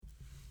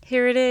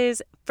Here it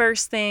is,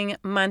 first thing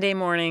Monday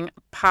morning,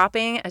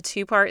 popping a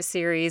 2-part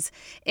series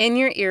in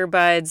your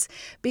earbuds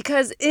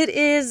because it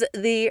is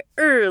the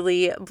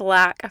early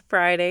Black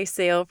Friday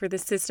sale for the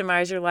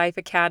Systemize Your Life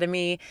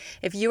Academy.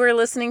 If you are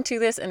listening to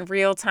this in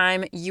real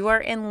time, you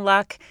are in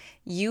luck.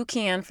 You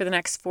can, for the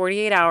next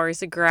 48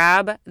 hours,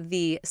 grab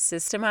the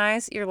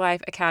Systemize Your Life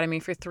Academy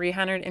for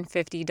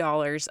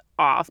 $350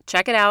 off.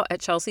 Check it out at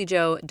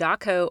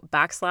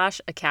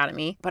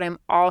chelseajo.co/academy. But I'm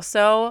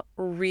also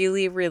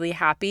really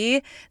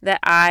happy that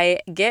I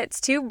get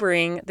to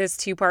bring this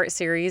 2-part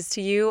series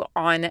to you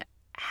on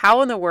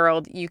how in the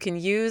world you can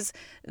use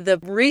the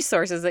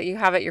resources that you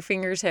have at your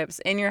fingertips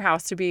in your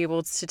house to be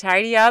able to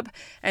tidy up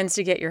and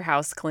to get your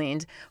house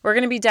cleaned. We're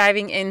going to be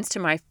diving into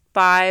my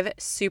 5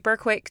 super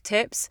quick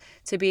tips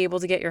to be able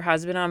to get your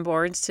husband on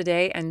board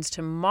today, and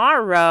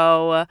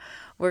tomorrow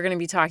we're going to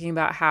be talking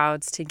about how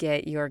to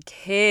get your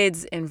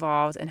kids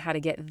involved and how to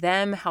get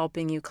them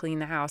helping you clean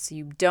the house so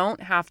you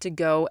don't have to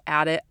go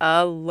at it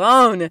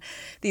alone.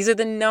 These are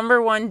the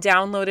number 1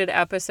 downloaded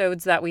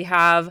episodes that we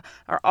have,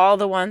 are all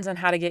the ones on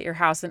how to get your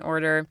house in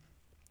order.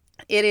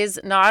 It is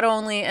not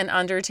only an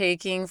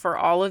undertaking for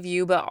all of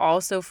you, but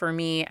also for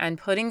me, and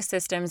putting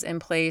systems in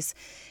place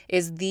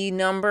is the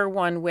number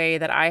 1 way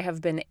that I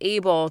have been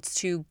able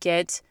to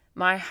get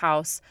my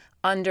house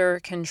under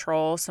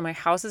control. So my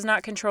house is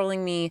not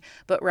controlling me,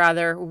 but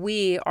rather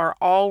we are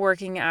all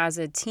working as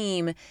a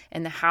team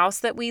in the house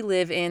that we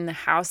live in, the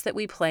house that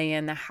we play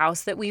in, the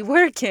house that we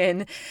work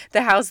in,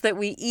 the house that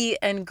we eat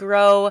and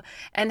grow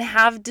and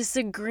have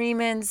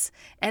disagreements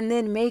and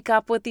then make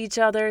up with each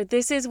other.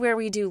 This is where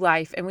we do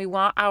life, and we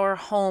want our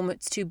home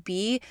to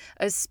be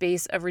a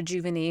space of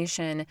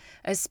rejuvenation,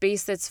 a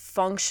space that's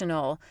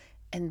functional.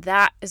 And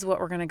that is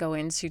what we're going to go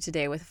into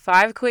today with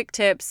 5 quick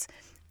tips.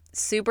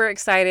 Super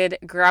excited.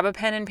 Grab a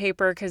pen and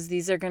paper because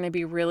these are going to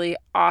be really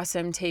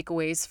awesome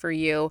takeaways for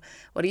you.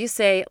 What do you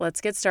say? Let's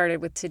get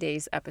started with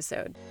today's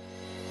episode.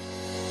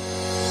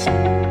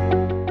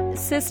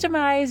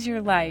 Systemize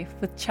Your Life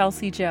with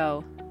Chelsea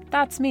Jo.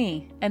 That's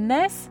me. And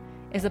this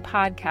is a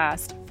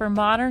podcast for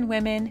modern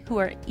women who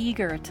are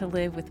eager to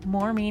live with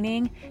more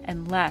meaning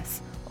and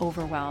less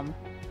overwhelm.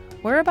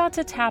 We're about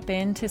to tap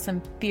into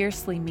some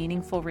fiercely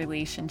meaningful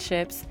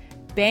relationships,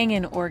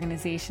 banging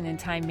organization and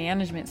time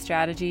management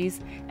strategies,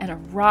 and a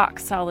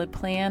rock-solid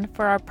plan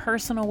for our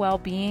personal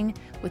well-being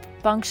with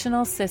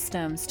functional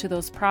systems to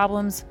those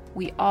problems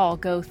we all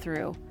go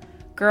through.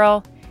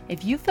 Girl,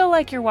 if you feel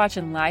like you're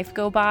watching life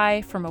go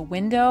by from a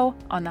window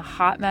on the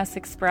Hot Mess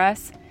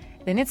Express,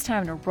 then it's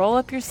time to roll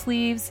up your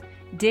sleeves,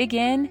 dig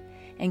in,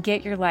 and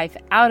get your life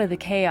out of the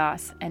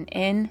chaos and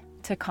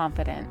into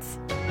confidence.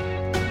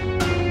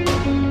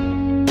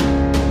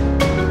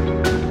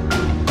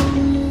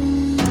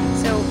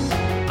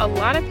 A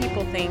lot of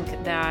people think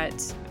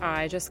that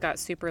I just got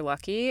super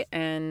lucky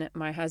and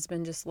my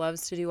husband just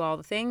loves to do all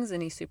the things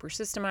and he's super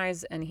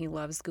systemized and he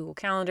loves Google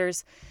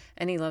Calendars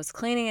and he loves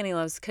cleaning and he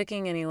loves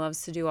cooking and he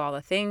loves to do all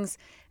the things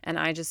and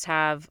I just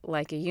have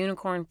like a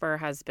unicorn for a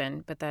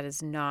husband, but that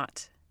is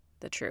not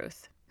the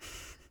truth.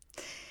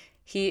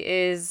 He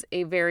is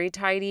a very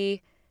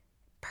tidy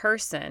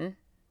person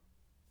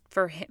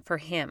for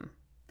him.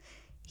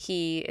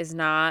 He's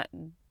not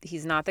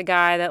the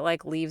guy that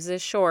like leaves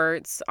his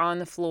shorts on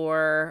the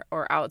floor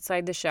or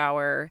outside the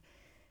shower.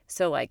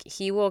 So like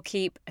he will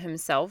keep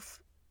himself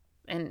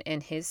and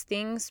his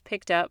things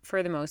picked up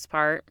for the most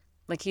part.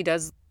 Like he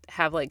does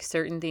have like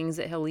certain things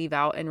that he'll leave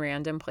out in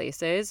random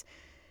places.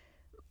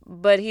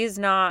 But he's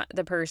not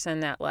the person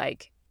that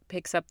like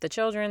picks up the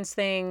children's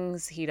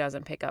things. He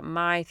doesn't pick up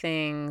my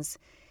things.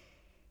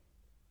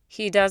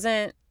 He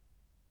doesn't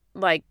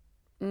like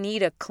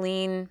need a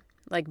clean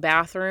like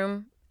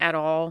bathroom at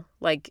all.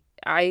 Like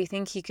I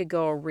think he could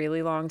go a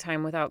really long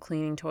time without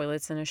cleaning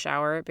toilets and a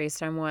shower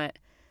based on what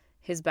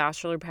his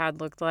bachelor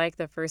pad looked like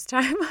the first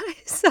time I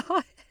saw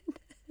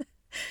it.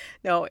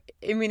 No,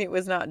 I mean, it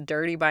was not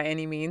dirty by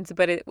any means,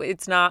 but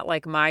it's not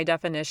like my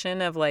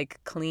definition of like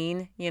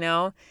clean, you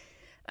know?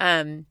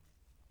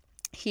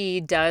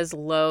 He does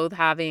loathe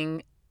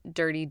having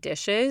dirty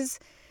dishes,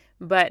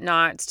 but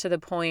not to the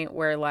point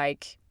where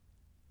like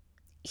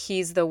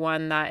he's the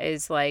one that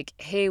is like,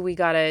 hey, we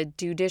got to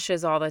do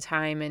dishes all the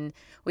time and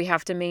we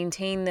have to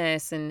maintain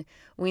this and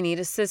we need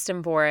a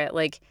system for it.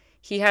 Like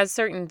he has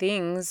certain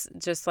things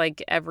just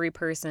like every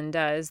person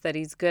does that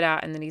he's good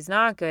at and that he's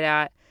not good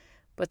at.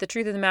 But the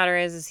truth of the matter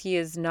is he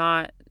is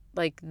not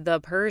like the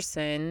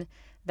person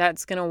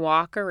that's going to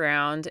walk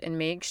around and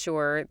make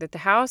sure that the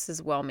house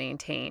is well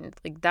maintained.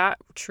 Like that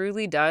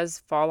truly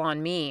does fall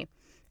on me.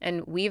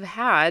 And we've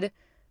had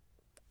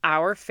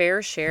our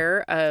fair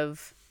share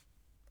of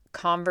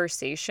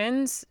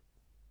conversations.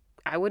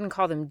 I wouldn't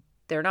call them,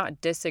 they're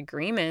not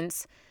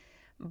disagreements,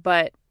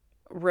 but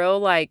real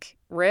like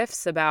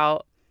riffs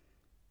about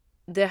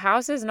the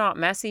house is not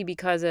messy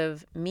because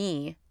of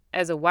me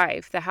as a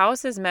wife. The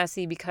house is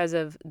messy because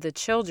of the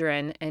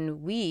children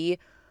and we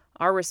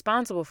are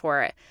responsible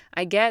for it.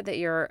 I get that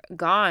you're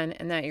gone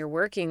and that you're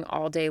working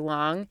all day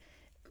long,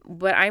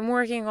 but I'm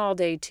working all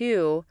day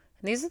too.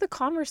 And these are the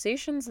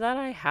conversations that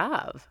I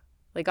have.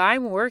 Like,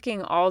 I'm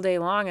working all day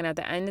long, and at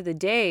the end of the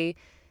day,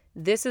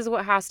 this is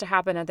what has to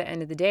happen at the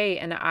end of the day,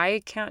 and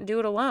I can't do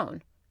it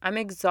alone. I'm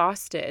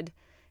exhausted.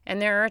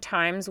 And there are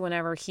times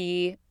whenever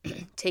he,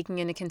 taking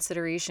into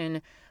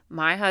consideration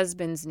my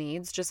husband's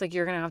needs, just like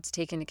you're going to have to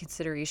take into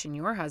consideration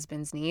your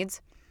husband's needs.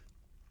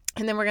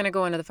 And then we're going to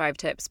go into the 5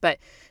 tips, but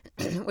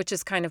which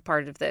is kind of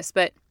part of this,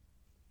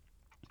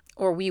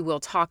 or we will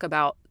talk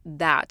about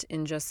that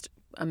in just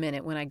a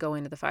minute when I go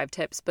into the 5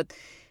 tips. But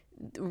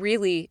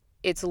really,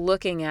 it's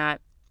looking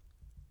at,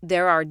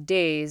 there are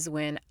days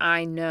when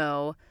I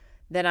know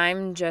that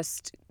I'm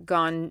just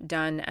gone,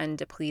 done, and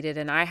depleted,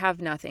 and I have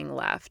nothing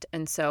left.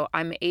 And so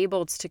I'm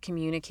able to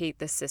communicate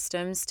the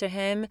systems to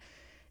him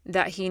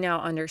that he now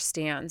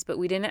understands. But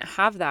we didn't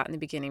have that in the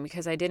beginning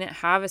because I didn't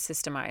have a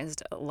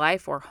systemized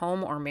life or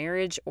home or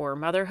marriage or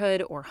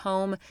motherhood or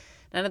home.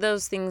 None of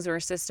those things were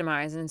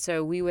systemized. And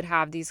so we would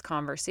have these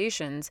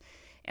conversations,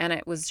 and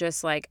it was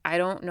just like, I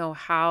don't know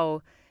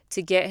how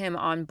to get him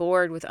on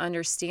board with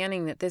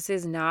understanding that this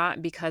is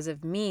not because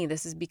of me.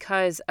 This is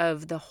because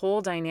of the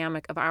whole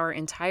dynamic of our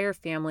entire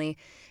family.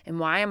 And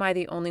why am I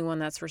the only one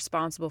that's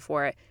responsible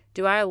for it?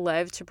 Do I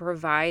love to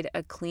provide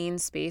a clean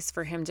space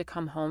for him to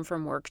come home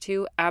from work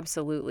to?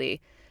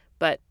 Absolutely.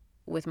 But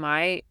with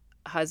my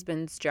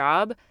husband's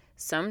job,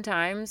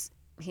 sometimes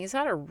he's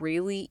had a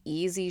really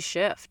easy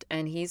shift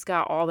and he's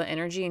got all the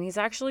energy, and he's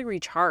actually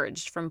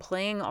recharged from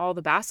playing all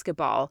the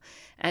basketball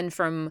and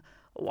from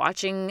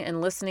watching and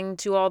listening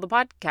to all the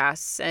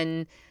podcasts.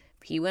 And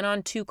he went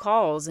on 2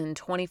 calls in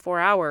 24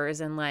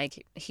 hours, and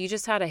like, he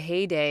just had a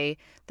heyday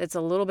that's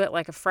a little bit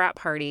like a frat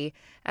party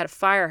at a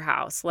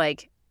firehouse.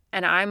 Like,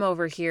 and I'm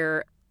over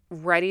here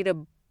ready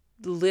to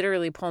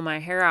literally pull my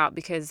hair out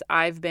because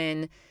I've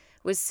been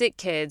with sick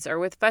kids or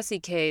with fussy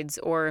kids,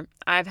 or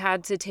I've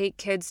had to take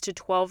kids to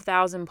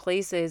 12,000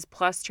 places,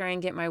 plus try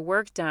and get my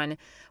work done,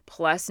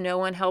 plus no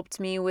one helped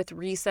me with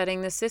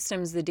resetting the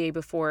systems the day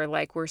before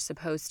like we're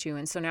supposed to.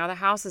 And so now the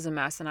house is a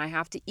mess, and I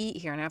have to eat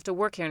here and I have to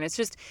work here. And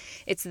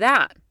it's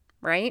that,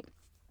 right?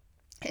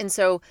 And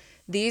so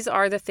these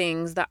are the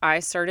things that I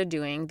started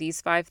doing, these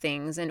 5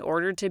 things, in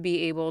order to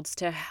be able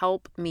to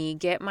help me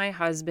get my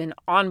husband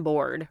on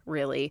board,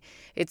 really.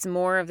 It's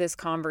more of this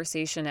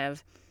conversation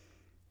of,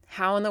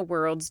 how in the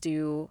world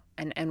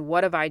and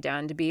what have I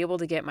done to be able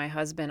to get my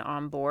husband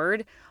on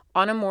board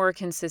on a more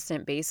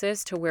consistent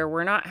basis, to where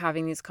we're not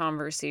having these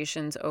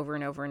conversations over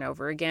and over and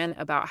over again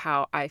about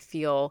how I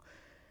feel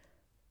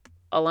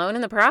alone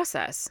in the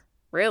process.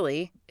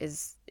 Really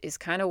is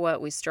kind of what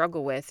we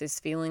struggle with, is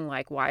feeling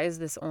like, why is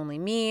this only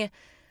me?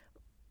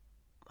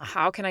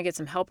 How can I get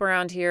some help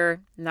around here?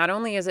 Not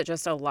only is it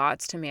just a lot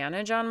to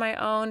manage on my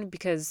own,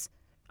 because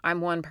I'm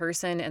one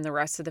person and the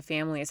rest of the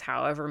family is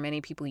however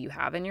many people you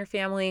have in your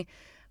family,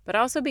 but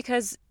also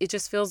because it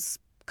just feels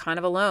kind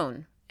of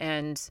alone.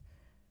 And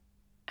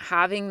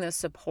having the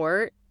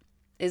support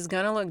is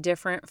going to look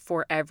different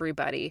for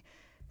everybody.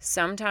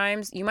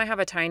 Sometimes you might have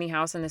a tiny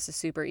house and this is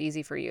super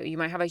easy for you. You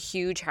might have a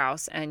huge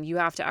house and you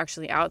have to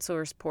actually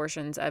outsource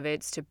portions of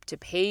it to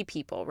pay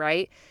people,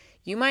 right?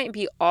 You might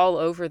be all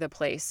over the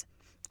place.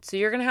 So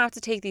you're going to have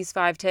to take these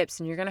 5 tips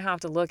and you're going to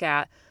have to look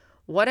at,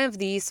 what of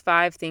these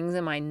 5 things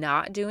am I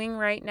not doing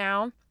right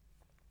now?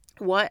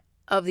 What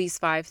of these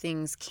 5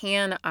 things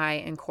can I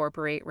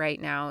incorporate right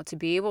now to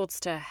be able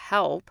to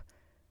help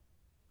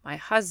my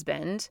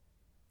husband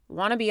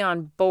want to be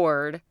on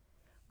board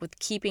with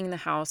keeping the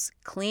house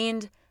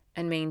cleaned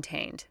and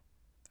maintained?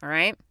 All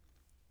right?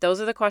 Those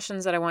are the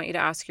questions that I want you to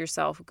ask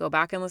yourself. Go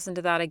back and listen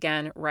to that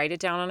again. Write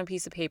it down on a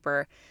piece of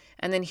paper.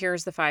 And then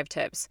here's the 5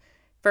 tips.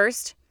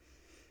 First,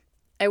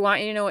 I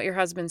want you to know what your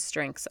husband's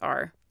strengths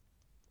are.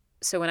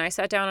 So when I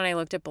sat down and I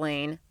looked at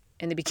Blaine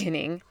in the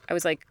beginning, I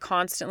was like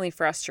constantly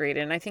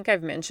frustrated. And I think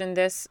I've mentioned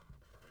this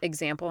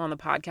example on the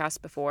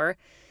podcast before,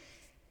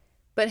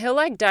 but he'll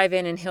like dive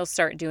in and he'll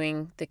start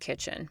doing the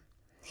kitchen.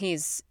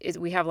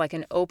 We have like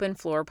an open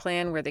floor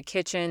plan where the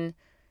kitchen,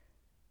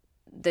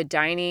 the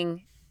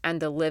dining,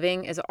 and the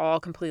living is all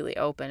completely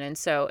open. And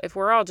so if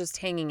we're all just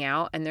hanging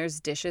out and there's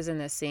dishes in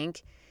the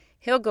sink,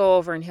 he'll go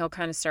over and he'll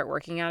kind of start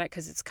working at it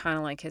because it's kind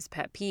of like his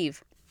pet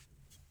peeve.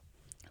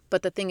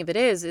 But the thing of it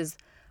is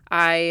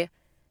and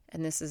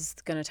this is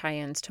going to tie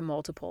into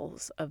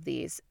multiples of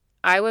these,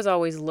 I was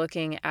always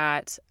looking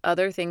at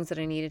other things that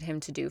I needed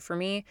him to do for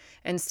me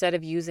instead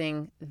of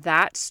using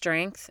that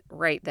strength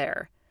right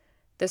there.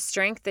 The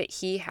strength that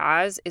he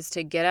has is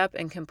to get up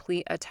and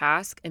complete a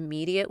task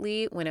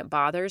immediately when it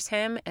bothers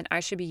him, and I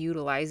should be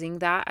utilizing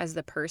that as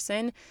the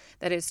person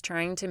that is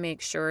trying to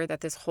make sure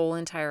that this whole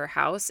entire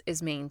house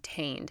is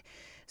maintained.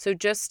 So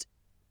just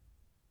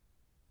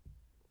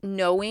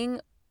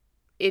knowing,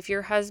 if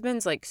your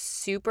husband's like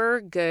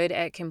super good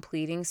at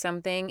completing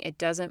something, it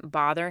doesn't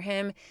bother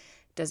him.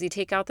 Does he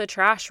take out the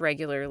trash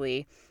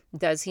regularly?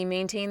 Does he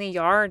maintain the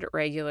yard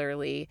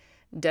regularly?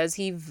 Does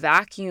he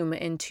vacuum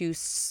in 2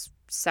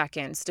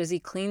 seconds? Does he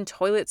clean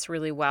toilets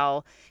really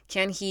well?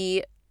 Can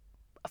he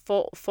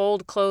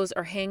fold clothes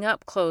or hang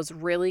up clothes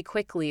really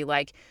quickly?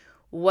 Like,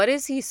 what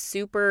is he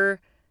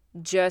super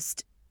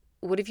just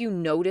what have you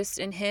noticed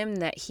in him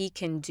that he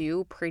can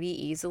do pretty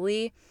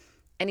easily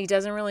and he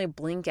doesn't really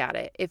blink at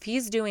it? If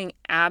he's doing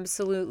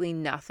absolutely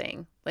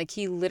nothing, like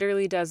he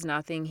literally does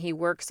nothing, he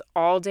works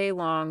all day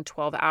long,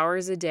 12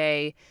 hours a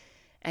day,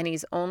 and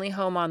he's only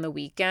home on the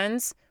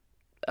weekends,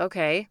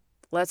 okay,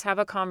 let's have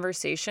a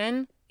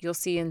conversation. You'll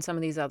see in some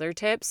of these other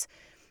tips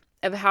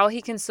of how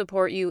he can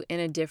support you in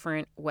a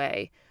different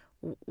way.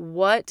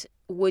 What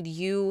would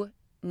you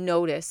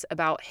notice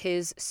about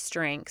his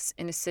strengths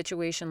in a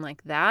situation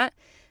like that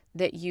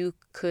you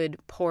could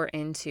pour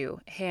into?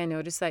 Hey, I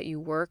noticed that you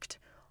worked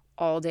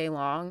all day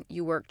long.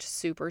 You worked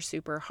super,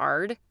 super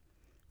hard,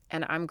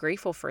 and I'm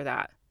grateful for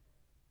that.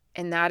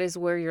 And that is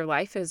where your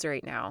life is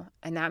right now.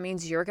 And that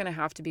means you're going to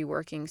have to be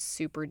working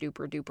super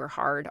duper duper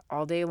hard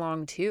all day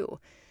long too.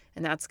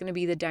 And that's going to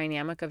be the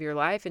dynamic of your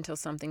life until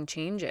something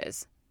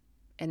changes.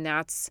 And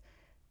that's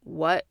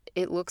what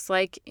it looks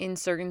like in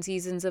certain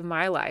seasons of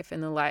my life.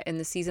 In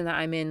the season that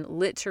I'm in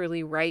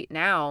literally right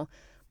now,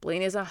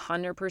 Blaine is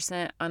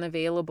 100%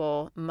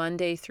 unavailable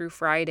Monday through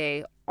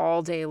Friday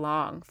all day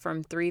long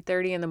from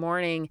 3:30 in the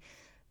morning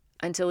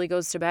until he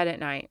goes to bed at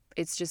night.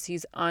 It's just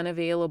he's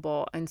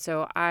unavailable. And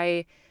so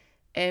I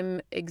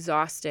am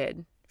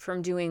exhausted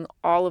from doing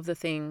all of the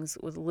things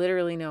with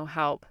literally no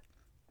help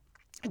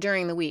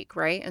during the week,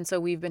 right? And so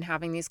we've been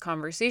having these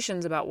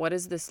conversations about what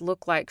does this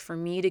look like for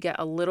me to get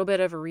a little bit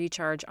of a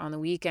recharge on the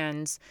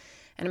weekends,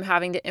 and I'm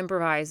having to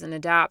improvise and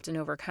adapt and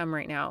overcome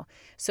right now.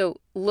 So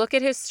look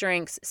at his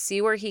strengths,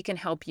 see where he can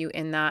help you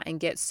in that, and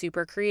get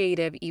super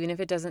creative, even if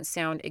it doesn't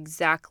sound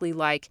exactly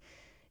like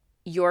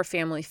your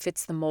family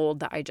fits the mold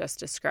that I just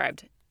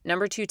described.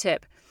 Number 2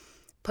 tip,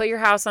 put your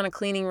house on a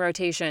cleaning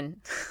rotation.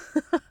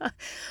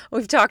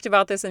 We've talked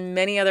about this in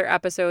many other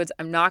episodes.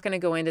 I'm not going to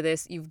go into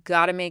this. You've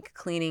got to make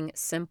cleaning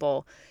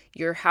simple.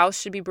 Your house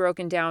should be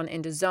broken down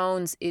into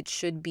zones. It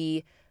should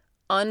be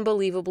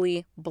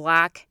unbelievably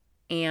black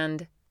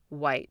and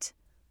white.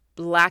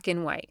 Black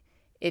and white.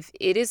 If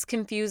it is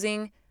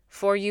confusing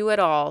for you at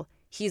all,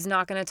 he's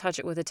not going to touch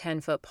it with a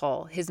 10-foot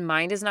pole. His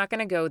mind is not going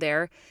to go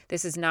there.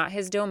 This is not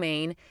his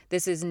domain.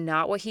 This is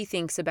not what he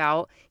thinks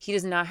about. He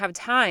does not have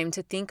time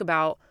to think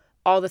about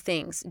all the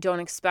things. Don't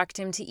expect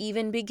him to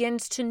even begin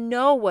to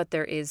know what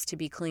there is to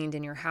be cleaned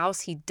in your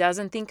house. He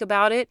doesn't think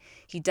about it.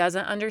 He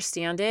doesn't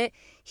understand it.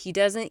 He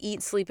doesn't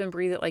eat, sleep, and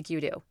breathe it like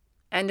you do.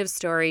 End of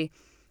story.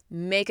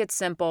 Make it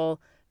simple.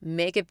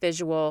 Make it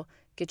visual.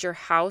 Get your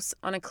house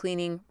on a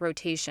cleaning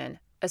rotation.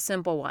 A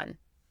simple one.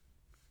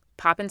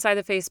 Pop inside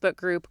the Facebook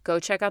group. Go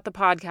check out the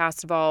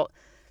podcast vault.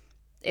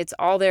 It's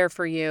all there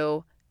for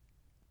you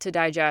to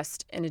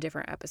digest in a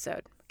different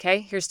episode.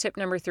 Okay, here's tip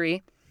number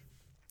 3.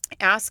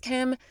 Ask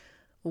him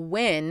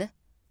when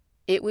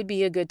it would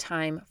be a good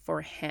time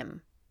for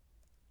him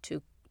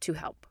to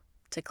help,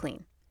 to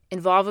clean.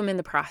 Involve him in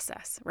the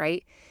process,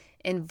 right?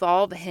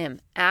 Involve him.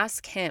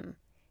 Ask him,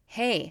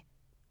 hey,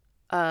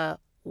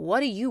 what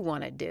do you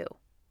want to do?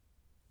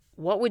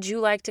 What would you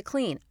like to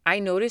clean? I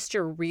noticed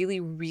you're really,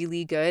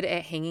 really good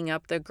at hanging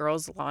up the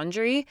girls'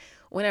 laundry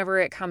whenever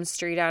it comes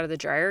straight out of the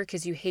dryer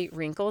because you hate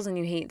wrinkles and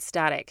you hate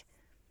static.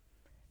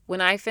 When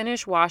I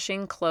finish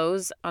washing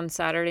clothes on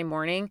Saturday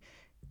morning,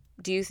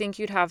 do you think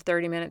you'd have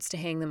 30 minutes to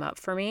hang them up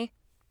for me?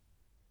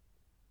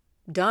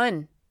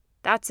 Done.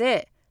 That's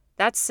it.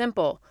 That's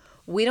simple.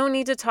 We don't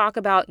need to talk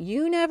about,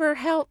 you never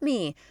help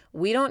me.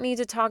 We don't need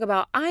to talk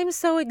about, I'm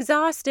so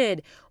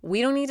exhausted.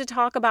 We don't need to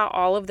talk about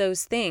all of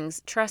those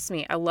things. Trust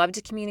me, I love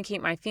to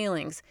communicate my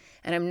feelings,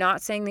 and I'm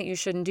not saying that you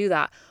shouldn't do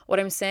that. What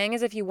I'm saying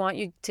is if you want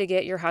you to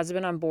get your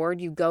husband on board,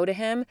 you go to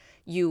him,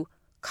 you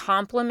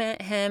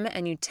compliment him,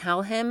 and you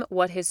tell him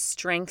what his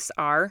strengths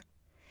are.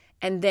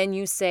 And then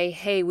you say,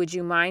 hey, would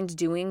you mind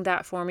doing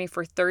that for me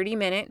for 30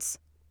 minutes?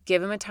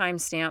 Give him a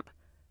timestamp.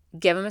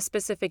 Give him a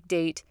specific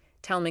date.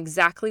 Tell him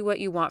exactly what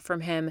you want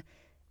from him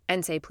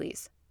and say,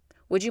 please.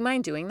 Would you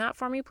mind doing that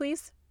for me,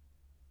 please?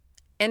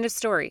 End of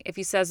story. If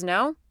he says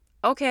no,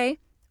 okay.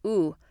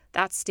 Ooh,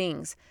 that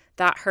stings.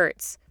 That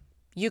hurts.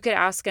 You could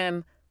ask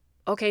him,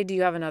 okay, do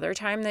you have another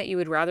time that you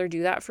would rather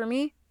do that for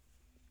me?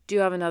 Do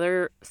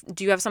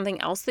you have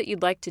something else that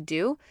you'd like to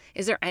do?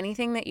 Is there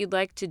anything that you'd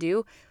like to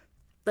do?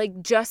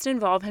 Like, just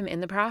involve him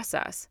in the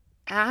process.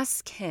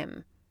 Ask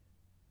him.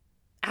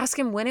 Ask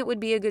him when it would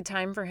be a good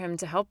time for him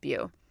to help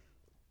you.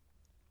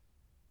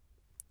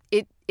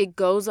 It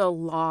goes a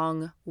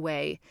long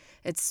way.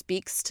 It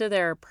speaks to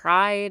their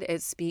pride.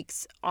 It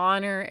speaks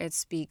honor. It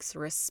speaks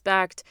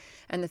respect.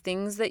 And the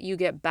things that you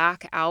get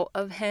back out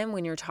of him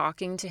when you're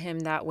talking to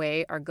him that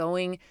way are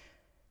going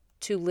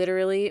to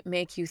literally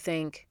make you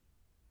think,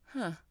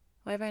 why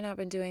have I not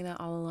been doing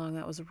that all along?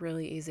 That was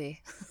really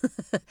easy.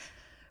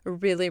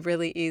 Really,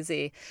 really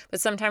easy.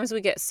 But sometimes we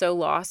get so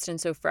lost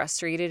and so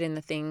frustrated in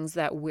the things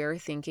that we're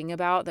thinking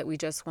about that we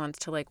just want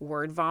to like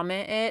word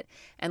vomit it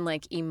and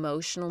like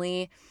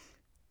emotionally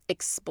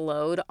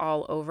explode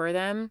all over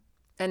them.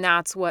 And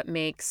that's what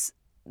makes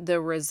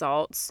the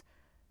results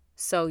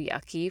so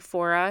yucky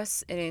for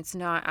us. And it's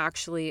not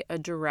actually a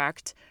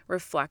direct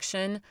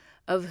reflection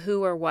of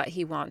who or what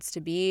he wants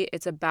to be.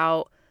 It's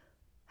about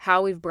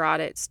how we've brought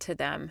it to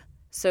them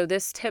So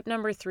this tip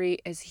number 3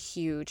 is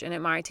huge, and it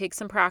might take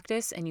some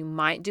practice, and you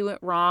might do it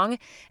wrong,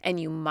 and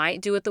you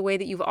might do it the way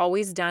that you've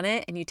always done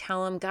it, and you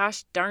tell them,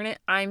 gosh darn it,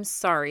 I'm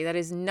sorry. That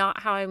is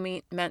not how I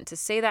meant to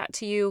say that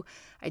to you.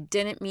 I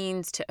didn't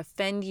mean to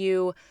offend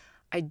you.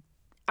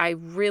 I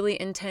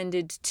really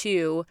intended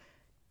to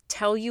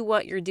tell you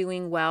what you're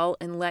doing well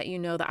and let you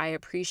know that I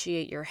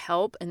appreciate your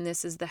help, and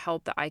this is the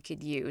help that I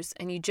could use.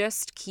 And you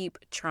just keep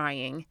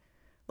trying.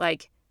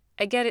 Like,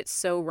 I get it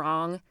so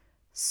wrong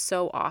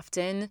so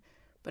often,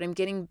 but I'm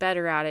getting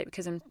better at it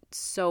because I'm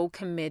so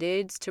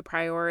committed to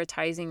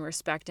prioritizing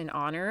respect and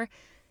honor,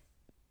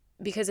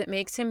 because it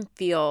makes him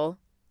feel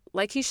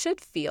like he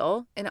should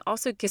feel, and it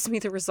also gives me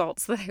the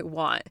results that I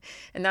want.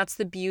 And that's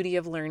the beauty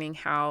of learning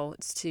how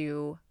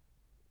to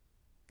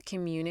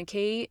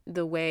communicate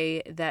the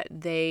way that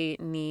they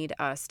need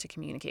us to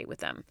communicate with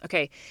them.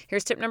 Okay,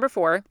 here's tip number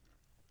 4.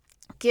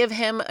 Give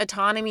him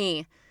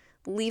autonomy.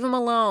 Leave him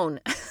alone.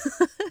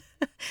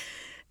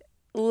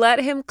 Let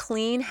him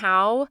clean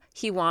how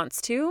he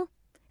wants to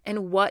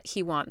and what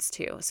he wants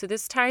to. So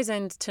this ties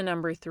into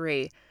number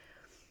 3.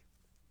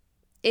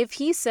 If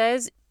he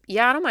says,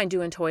 yeah, I don't mind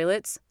doing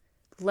toilets,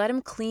 let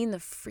him clean the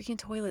freaking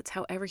toilets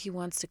however he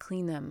wants to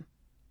clean them.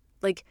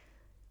 Like,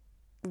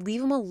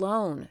 leave him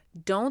alone.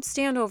 Don't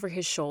stand over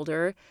his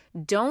shoulder.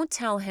 Don't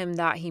tell him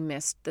that he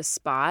missed the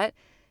spot.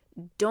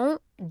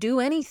 Don't do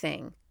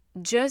anything.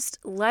 Just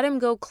let him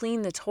go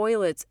clean the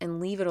toilets and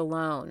leave it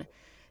alone.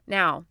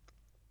 Now,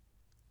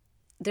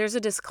 there's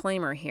a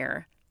disclaimer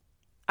here.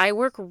 I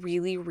work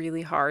really,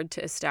 really hard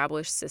to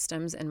establish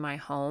systems in my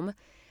home.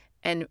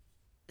 And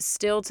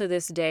still to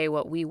this day,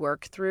 what we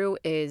work through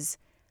is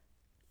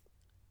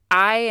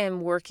I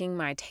am working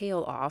my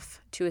tail off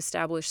to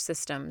establish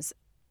systems.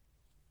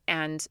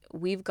 And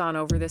we've gone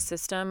over this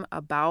system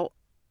about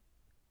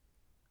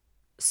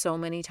so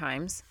many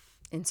times,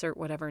 insert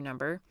whatever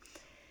number.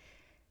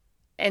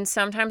 And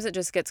sometimes it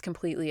just gets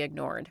completely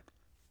ignored.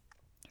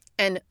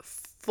 And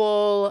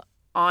full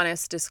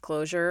honest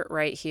disclosure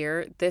right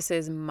here, this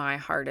is my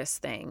hardest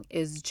thing,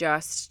 is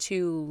just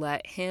to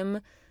let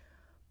him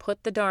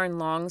put the darn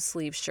long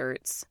sleeve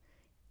shirts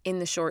in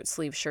the short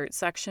sleeve shirt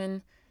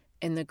section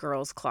in the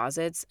girls'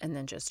 closets and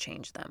then just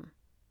change them.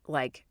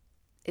 Like,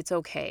 it's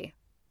okay.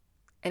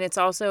 And it's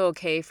also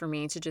okay for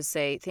me to just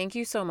say, thank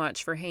you so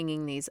much for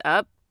hanging these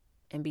up,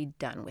 and be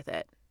done with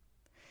it.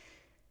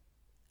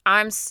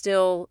 I'm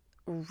still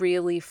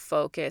really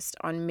focused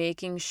on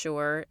making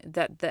sure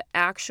that the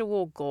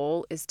actual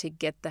goal is to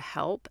get the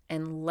help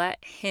and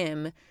let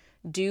him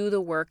do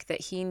the work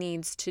that he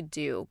needs to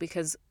do,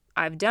 because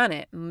I've done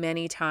it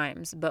many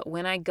times. But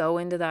when I go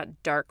into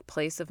that dark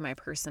place of my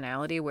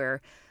personality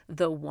where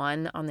the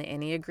 1 on the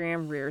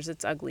Enneagram rears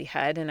its ugly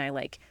head and I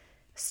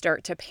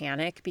start to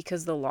panic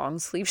because the long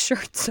sleeve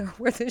shirts are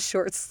where the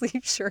short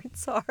sleeve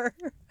shirts are,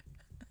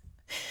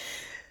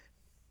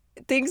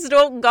 things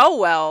don't go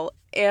well.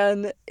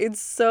 And it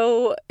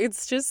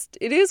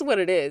is what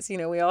it is.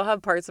 We all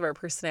have parts of our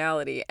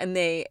personality, and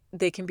they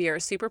can be our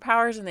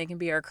superpowers and they can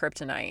be our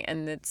kryptonite.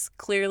 And it's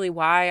clearly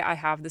why I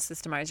have the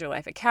Systemize Your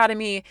Life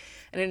Academy,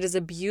 and it is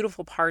a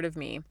beautiful part of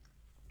me.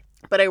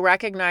 But I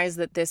recognize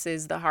that this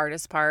is the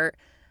hardest part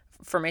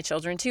for my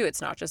children too.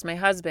 It's not just my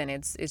husband.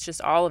 It's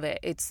just all of it.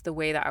 It's the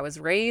way that I was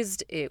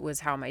raised. It was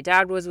how my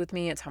dad was with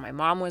me. It's how my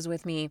mom was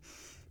with me.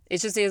 It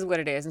just is what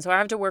it is. And so I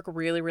have to work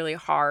really, really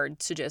hard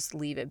to just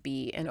leave it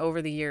be. And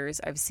over the years,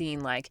 I've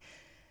seen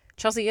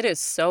Chelsea, it is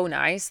so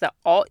nice that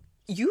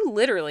you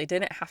literally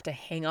didn't have to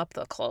hang up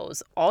the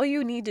clothes. All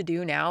you need to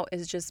do now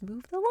is just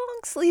move the long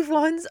sleeve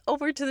ones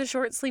over to the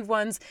short sleeve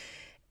ones.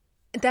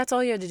 That's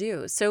all you had to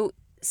do. So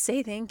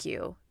say thank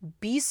you.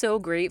 Be so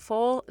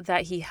grateful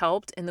that he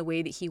helped in the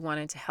way that he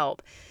wanted to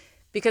help.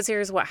 Because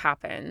here's what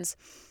happens.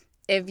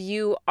 If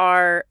you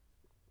are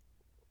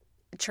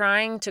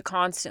trying to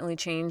constantly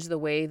change the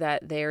way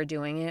that they're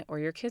doing it or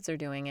your kids are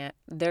doing it,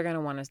 they're going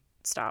to want to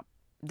stop.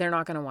 They're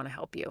not going to want to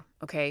help you.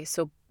 Okay.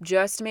 So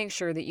just make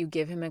sure that you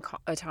give him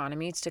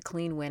autonomy to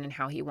clean when and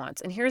how he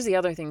wants. And here's the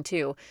other thing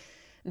too,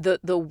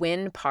 the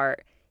when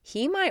part,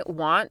 he might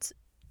want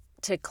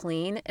to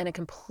clean in a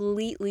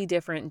completely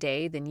different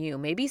day than you.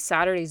 Maybe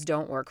Saturdays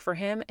don't work for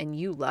him and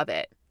you love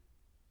it.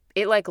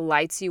 It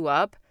lights you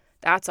up.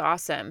 That's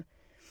awesome.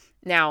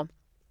 Now,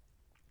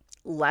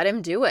 let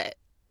him do it.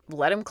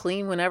 Let him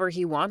clean whenever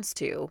he wants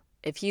to.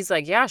 If he's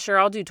like, yeah, sure,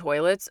 I'll do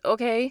toilets.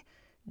 Okay.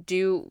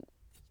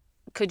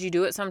 Could you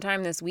do it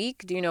sometime this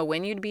week? Do you know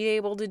when you'd be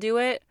able to do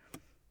it?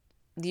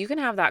 You can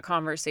have that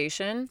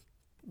conversation,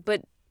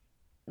 but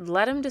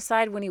let him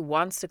decide when he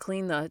wants to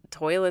clean the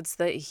toilets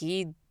that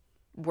he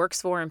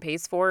works for and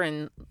pays for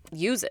and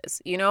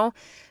uses,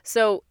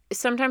 So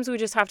sometimes we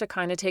just have to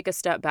kind of take a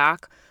step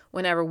back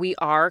whenever we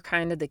are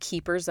kind of the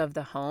keepers of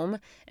the home,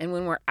 and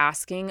when we're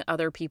asking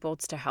other people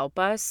to help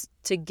us,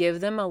 to give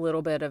them a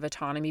little bit of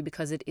autonomy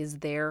because it is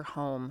their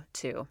home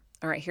too.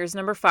 All right, here's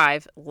number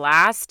 5.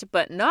 Last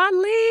but not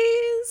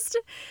least,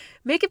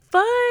 make it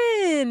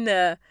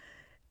fun.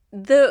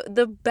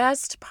 The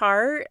best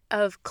part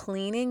of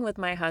cleaning with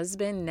my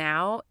husband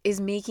now is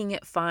making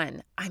it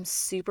fun. I'm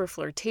super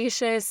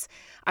flirtatious.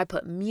 I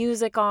put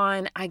music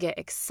on. I get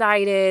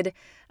excited.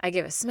 I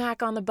give a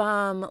smack on the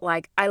bum.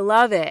 Like, I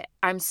love it.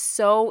 I'm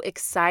so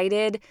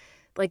excited.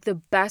 Like, the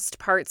best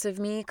parts of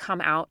me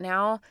come out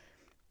now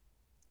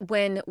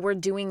when we're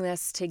doing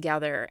this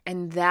together.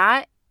 And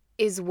that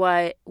is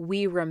what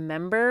we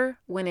remember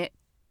when it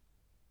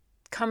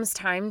comes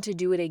time to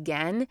do it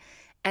again.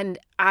 And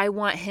I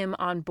want him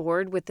on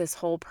board with this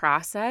whole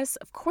process.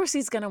 Of course,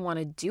 he's going to want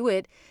to do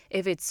it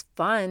if it's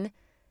fun.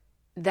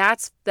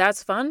 That's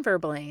fun for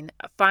Blaine.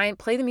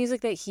 Play the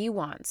music that he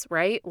wants,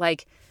 right?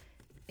 Like,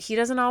 he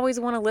doesn't always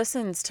want to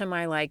listen to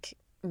my like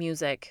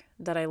music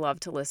that I love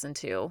to listen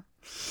to.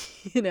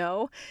 You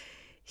know,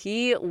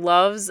 he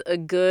loves a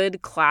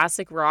good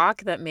classic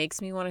rock that makes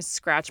me want to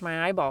scratch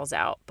my eyeballs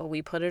out, but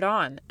we put it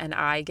on and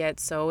I get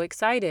so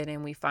excited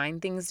and we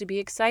find things to be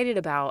excited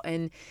about.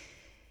 And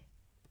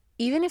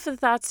even if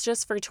that's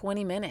just for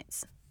 20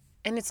 minutes,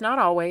 and it's not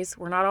always,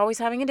 we're not always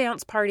having a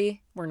dance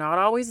party. We're not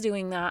always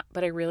doing that,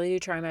 but I really do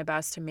try my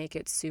best to make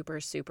it super,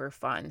 super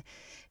fun,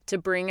 to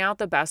bring out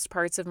the best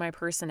parts of my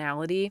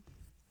personality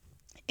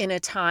in a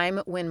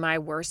time when my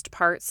worst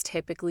parts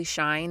typically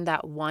shine.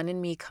 That one in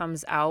me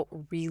comes out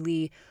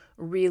really,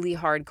 really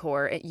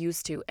hardcore. It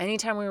used to.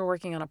 Anytime we were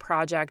working on a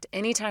project,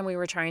 anytime we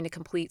were trying to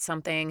complete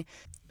something,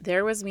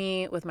 there was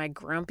me with my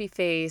grumpy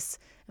face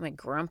and my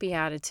grumpy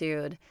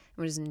attitude.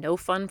 It was no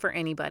fun for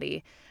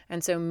anybody.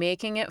 And so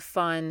making it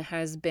fun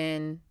has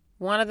been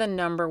one of the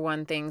number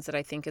one things that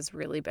I think has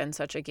really been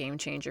such a game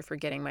changer for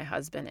getting my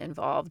husband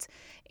involved.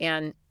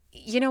 And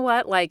you know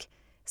what? Like,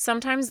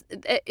 sometimes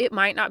it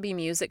might not be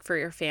music for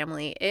your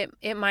family.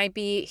 It might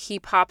be he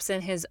pops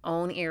in his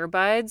own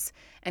earbuds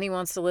and he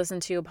wants to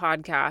listen to a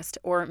podcast,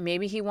 or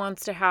maybe he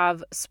wants to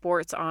have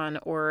sports on,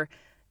 or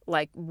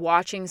like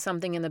watching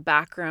something in the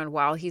background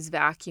while he's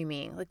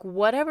vacuuming. Like,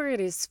 whatever it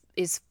is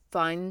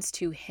fun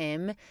to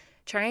him.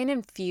 Try and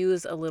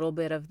infuse a little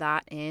bit of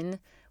that in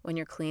when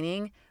you're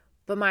cleaning.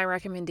 But my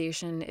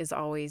recommendation is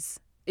always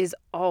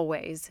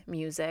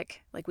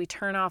music. Like, we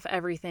turn off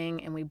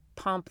everything and we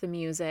pump the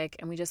music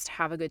and we just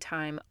have a good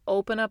time.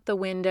 Open up the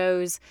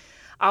windows.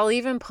 I'll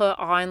even put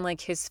on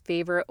like his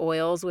favorite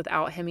oils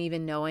without him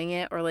even knowing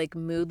it, or like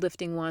mood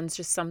lifting ones,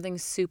 just something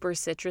super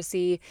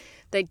citrusy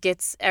that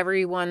gets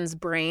everyone's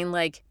brain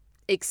like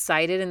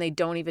excited and they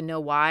don't even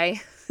know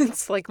why.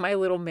 It's like my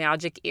little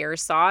magic air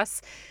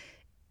sauce.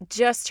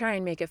 Just try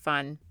and make it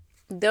fun.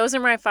 Those are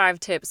my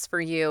 5 tips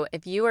for you.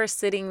 If you are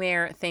sitting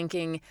there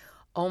thinking,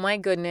 oh my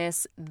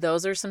goodness,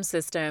 those are some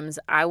systems.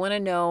 I want to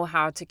know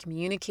how to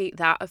communicate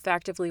that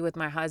effectively with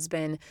my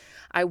husband.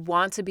 I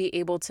want to be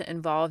able to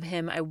involve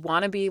him. I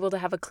want to be able to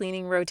have a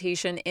cleaning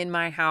rotation in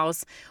my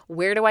house.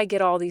 Where do I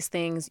get all these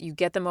things? You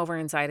get them over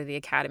inside of the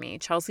Academy.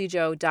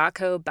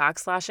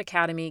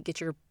 chelseajoe.co/academy.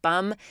 Get your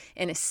bum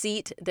in a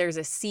seat. There's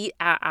a seat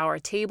at our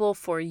table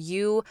for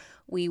you.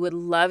 We would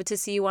love to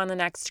see you on the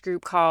next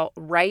group call.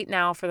 Right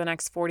now, for the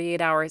next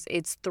 48 hours,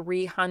 it's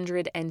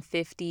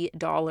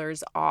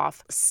 $350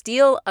 off.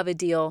 Steal of a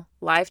deal,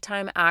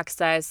 lifetime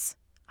access.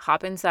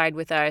 Hop inside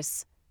with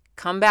us.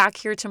 Come back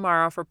here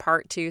tomorrow for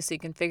part 2 so you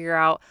can figure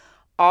out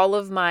all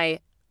of my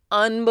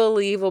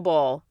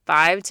unbelievable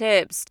 5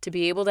 tips to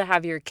be able to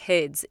have your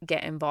kids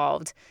get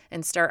involved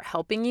and start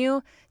helping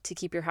you to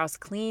keep your house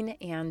clean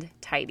and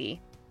tidy.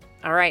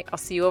 All right, I'll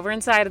see you over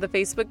inside of the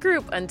Facebook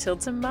group. Until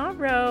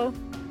tomorrow.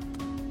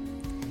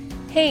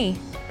 Hey,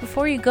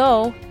 before you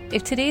go,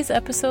 if today's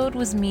episode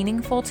was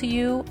meaningful to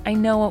you, I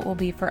know it will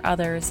be for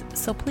others,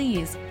 so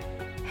please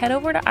head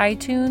over to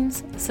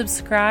iTunes,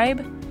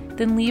 subscribe,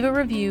 then leave a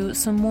review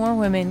so more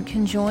women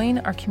can join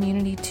our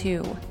community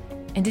too.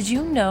 And did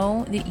you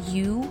know that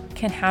you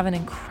can have an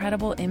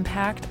incredible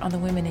impact on the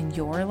women in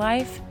your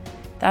life?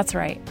 That's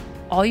right.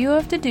 All you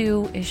have to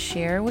do is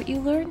share what you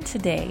learned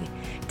today.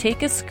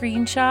 Take a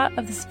screenshot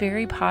of this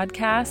very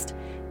podcast,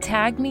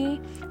 tag me,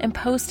 and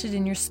post it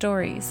in your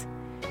stories.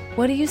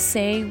 What do you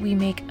say we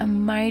make a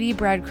mighty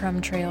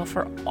breadcrumb trail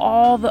for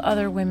all the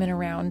other women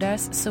around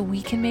us so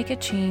we can make a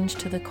change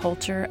to the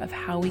culture of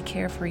how we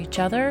care for each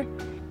other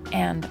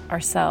and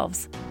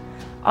ourselves?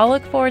 I'll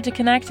look forward to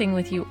connecting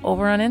with you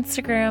over on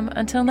Instagram.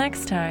 Until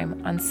next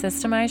time on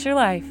Systemize Your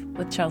Life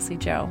with Chelsea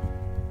Joe.